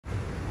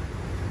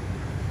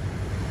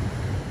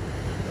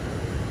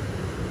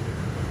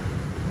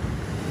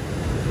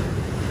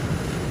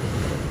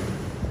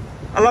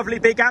A lovely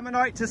big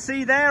ammonite to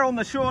see there on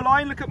the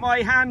shoreline. Look at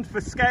my hand for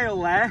scale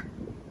there.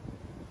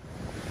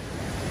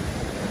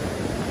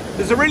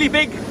 There's a really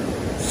big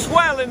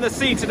swell in the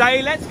sea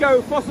today. Let's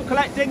go fossil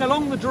collecting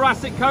along the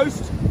Jurassic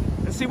coast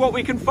and see what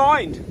we can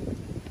find.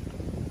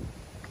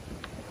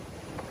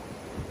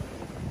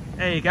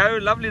 There you go,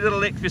 lovely little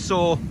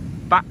ichthyosaur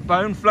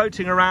backbone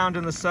floating around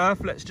in the surf.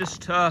 Let's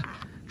just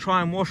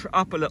try and wash it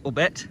up a little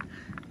bit.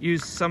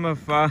 Use some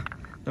of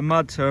the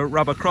mud to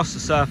rub across the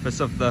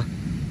surface of the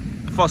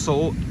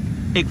fossil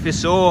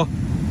ichthyosaur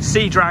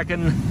sea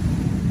dragon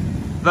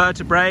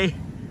vertebrae.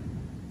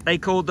 They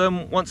called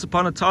them, once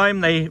upon a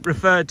time, they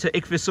referred to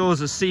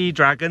ichthyosaurs as sea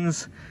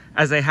dragons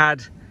as they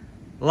had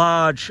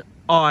large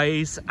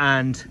eyes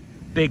and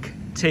big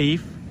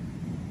teeth.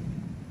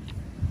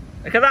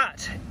 Look at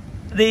that.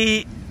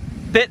 The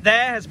bit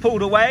there has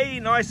pulled away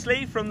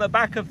nicely from the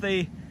back of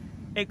the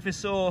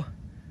ichthyosaur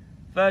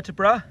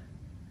vertebra.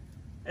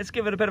 Let's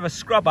give it a bit of a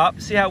scrub up,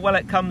 see how well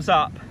it comes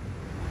up.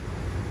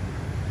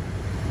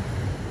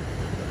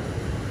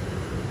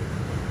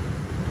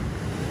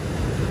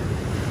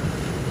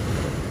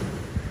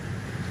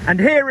 And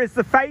here is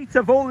the fate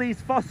of all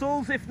these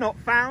fossils, if not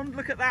found.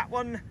 Look at that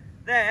one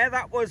there,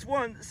 that was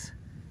once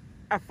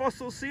a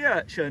fossil sea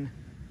urchin.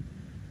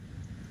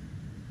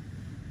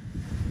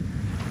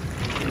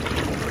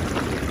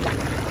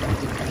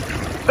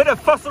 Bit of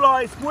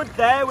fossilised wood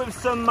there with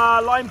some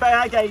limebay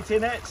agate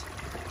in it.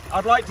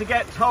 I'd like to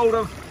get hold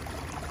of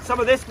some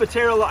of this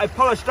material that I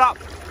polished up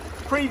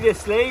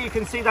previously. You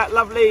can see that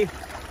lovely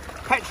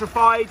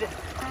petrified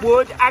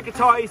wood,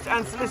 agatized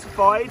and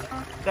silicified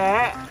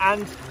there,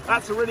 and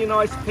that's a really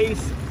nice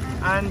piece.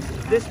 And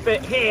this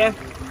bit here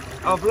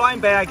of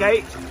limebay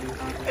agate,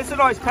 it's a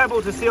nice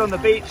pebble to see on the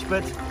beach,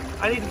 but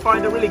I need to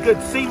find a really good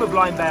seam of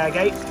limebay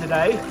agate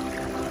today.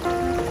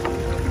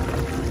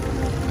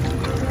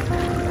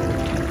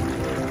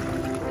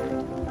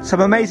 Some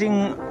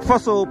amazing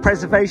fossil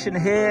preservation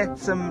here,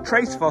 some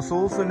trace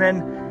fossils, and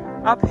then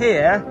up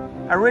here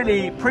a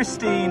really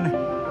pristine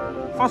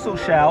fossil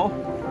shell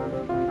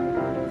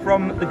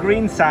from the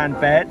green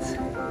sand beds.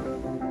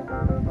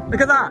 Look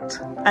at that,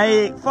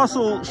 a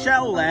fossil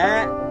shell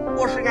there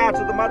washing out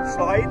of the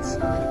mudslides.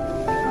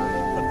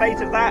 The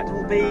fate of that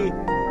will be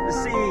the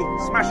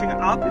sea smashing it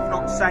up if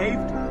not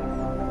saved.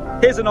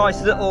 Here's a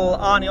nice little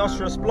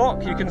Arnioceros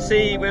block. You can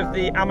see with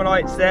the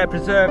ammonites there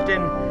preserved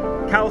in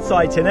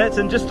calcite in it,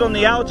 and just on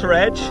the outer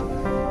edge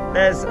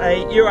there's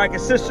a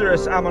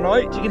Euagaciceros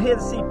ammonite. You can hear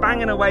the sea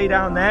banging away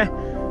down there.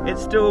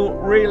 It's still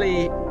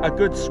really a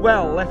good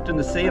swell left in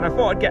the sea, and I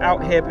thought I'd get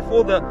out here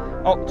before the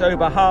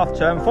October half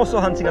term, fossil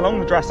hunting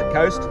along the Jurassic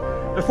coast,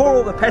 before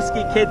all the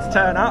pesky kids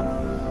turn up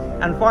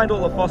and find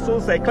all the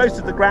fossils. They're close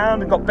to the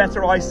ground and got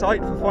better eyesight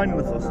for finding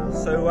the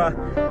fossils, so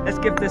let's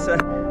give this a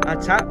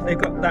tap. They've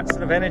got that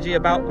sort of energy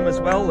about them as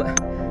well.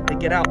 They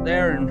get out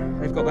there and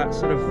they've got that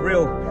sort of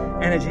real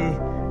energy.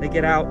 They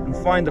get out and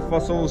find the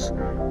fossils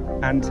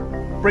and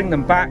bring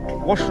them back,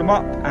 wash them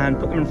up and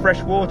put them in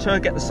fresh water,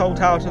 get the salt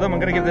out of them. I'm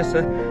going to give this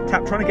a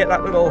tap, trying to get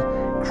that little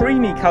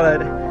creamy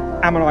coloured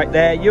ammonite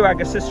there.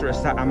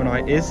 Euagaciceros, that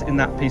ammonite is, in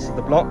that piece of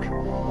the block.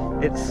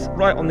 It's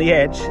right on the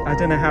edge. I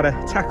don't know how to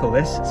tackle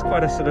this. It's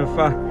quite a sort of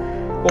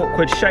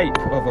awkward shape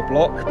of a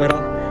block, but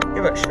I'll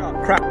give it a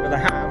sharp crack with a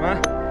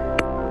hammer.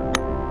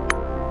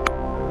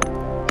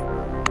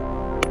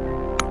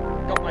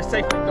 Got my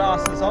safety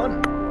glasses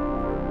on.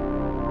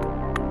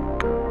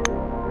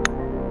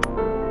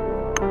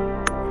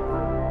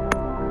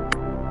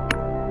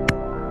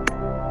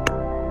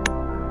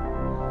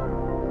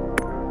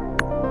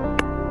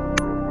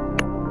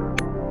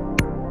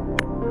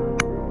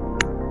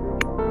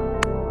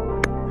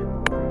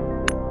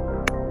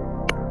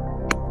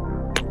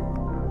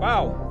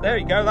 Wow, there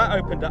you go, that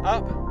opened it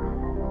up.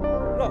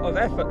 A lot of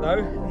effort though.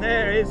 And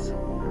there is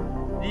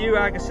the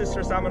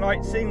Euagaciceros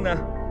ammonite seeing the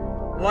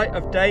light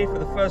of day for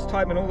the first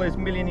time in all those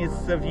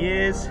millions of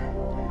years.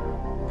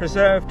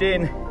 Preserved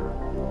in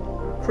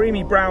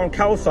creamy brown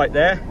calcite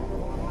there.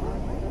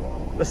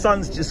 The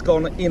sun's just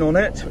gone in on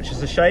it, which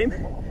is a shame.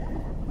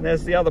 And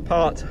there's the other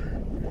part.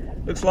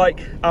 Looks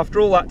like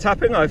after all that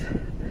tapping I've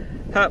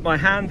hurt my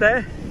hand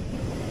there.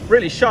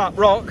 Really sharp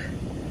rock.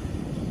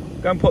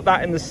 Go and put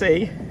that in the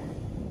sea.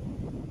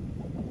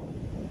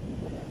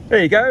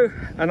 There you go,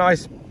 a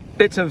nice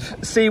bit of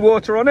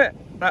seawater on it.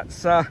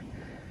 That's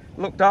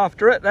looked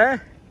after it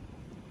there.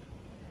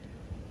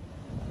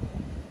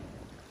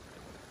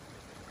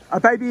 A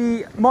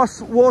baby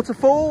moss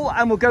waterfall,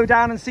 and we'll go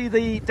down and see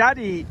the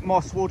daddy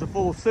moss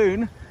waterfall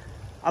soon.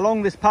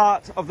 Along this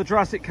part of the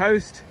Jurassic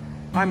coast,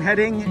 I'm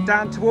heading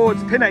down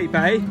towards Pinay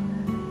Bay,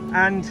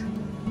 and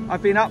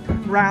I've been up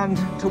round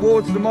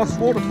towards the moss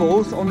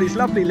waterfalls on these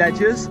lovely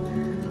ledges.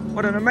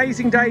 What an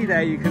amazing day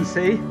there, you can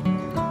see.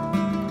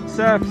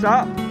 Surf's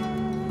up.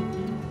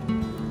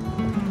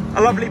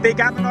 A lovely big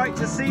ammonite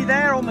to see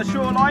there on the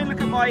shoreline.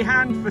 Look at my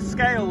hand for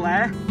scale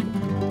there.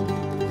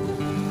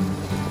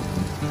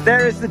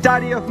 There is the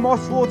daddy of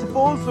moss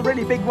waterfalls, the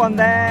really big one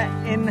there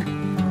in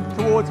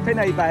towards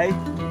Pinay Bay.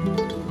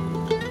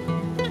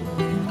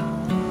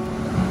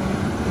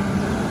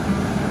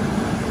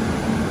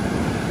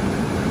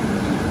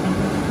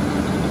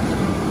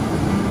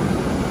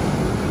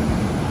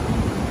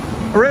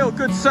 A real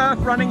good surf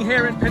running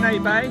here in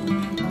Pinay Bay.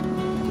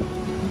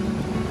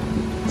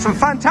 Some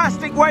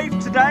fantastic wave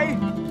today.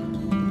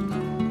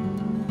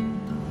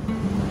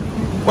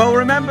 Well,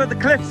 remember, the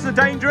cliffs are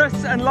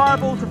dangerous and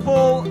liable to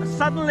fall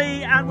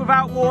suddenly and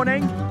without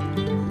warning.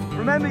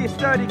 Remember your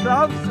sturdy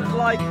gloves,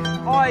 like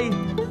I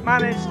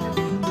managed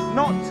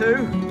not to.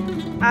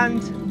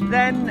 And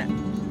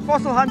then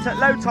fossil hunt at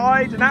low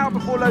tide, an hour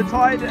before low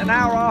tide, an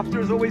hour after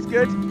is always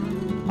good.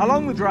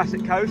 Along the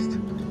Jurassic Coast,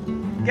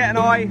 get an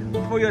eye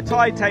for your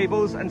tide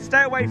tables and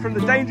stay away from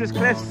the dangerous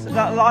cliffs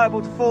that are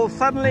liable to fall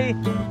suddenly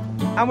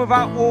and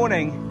without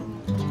warning.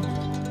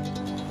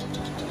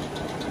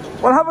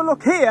 Well, have a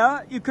look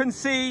here. You can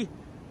see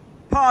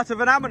part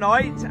of an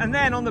ammonite, and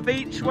then on the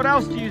beach, what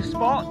else do you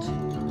spot?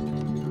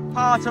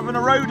 Part of an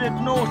eroded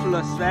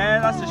nautilus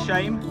there. That's a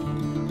shame.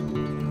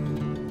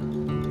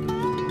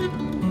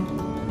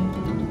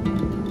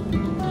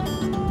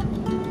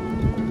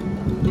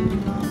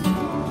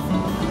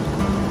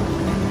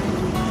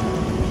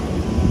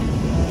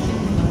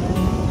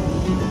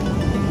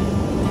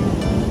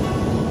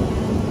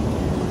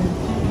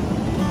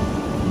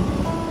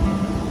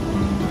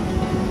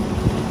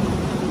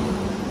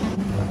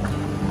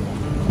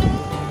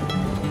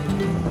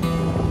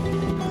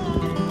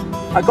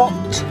 I got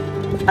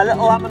a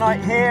little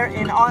ammonite here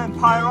in iron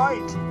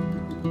pyrite,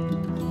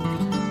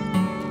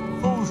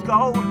 fool's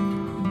gold.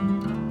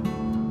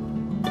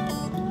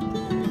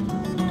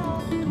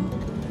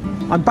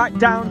 I'm back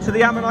down to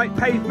the ammonite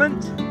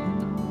pavement,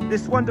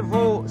 this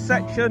wonderful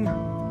section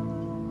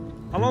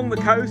along the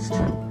coast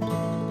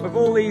with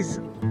all these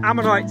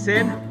ammonites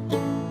in.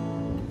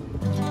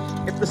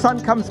 If the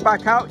sun comes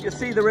back out, you'll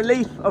see the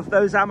relief of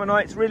those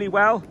ammonites really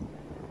well.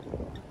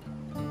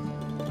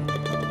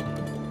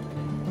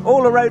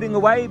 All eroding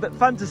away, but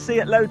fun to see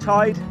at low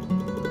tide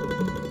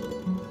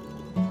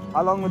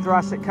along the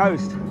Jurassic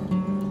Coast.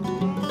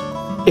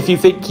 If you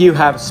think you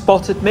have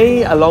spotted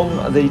me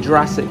along the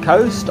Jurassic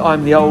Coast,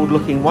 I'm the old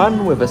looking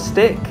one with a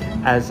stick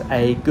as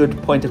a good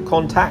point of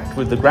contact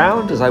with the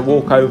ground as I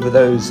walk over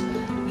those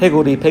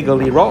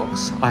higgledy-piggledy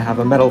rocks. I have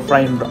a metal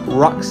framed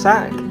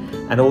rucksack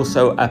and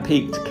also a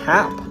peaked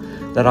cap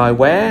that I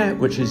wear,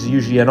 which is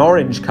usually an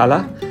orange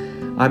colour.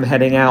 I'm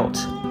heading out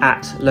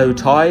at low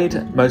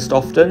tide most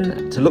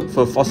often to look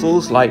for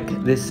fossils like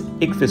this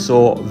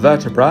ichthyosaur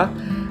vertebra,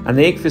 and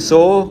the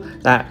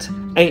ichthyosaur, that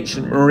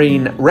ancient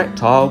marine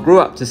reptile, grew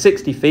up to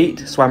 60 feet,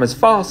 swam as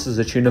fast as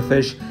a tuna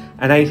fish,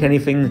 and ate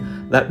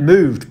anything that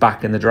moved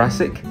back in the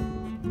Jurassic.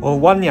 Well,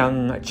 one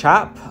young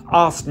chap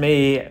asked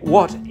me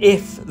what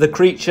if the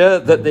creature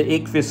that the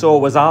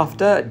ichthyosaur was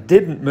after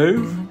didn't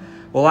move.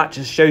 Well, that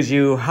just shows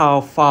you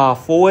how far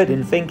forward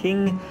in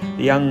thinking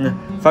the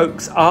young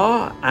folks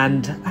are,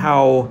 and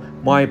how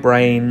my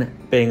brain,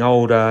 being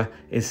older,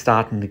 is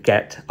starting to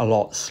get a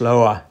lot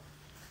slower.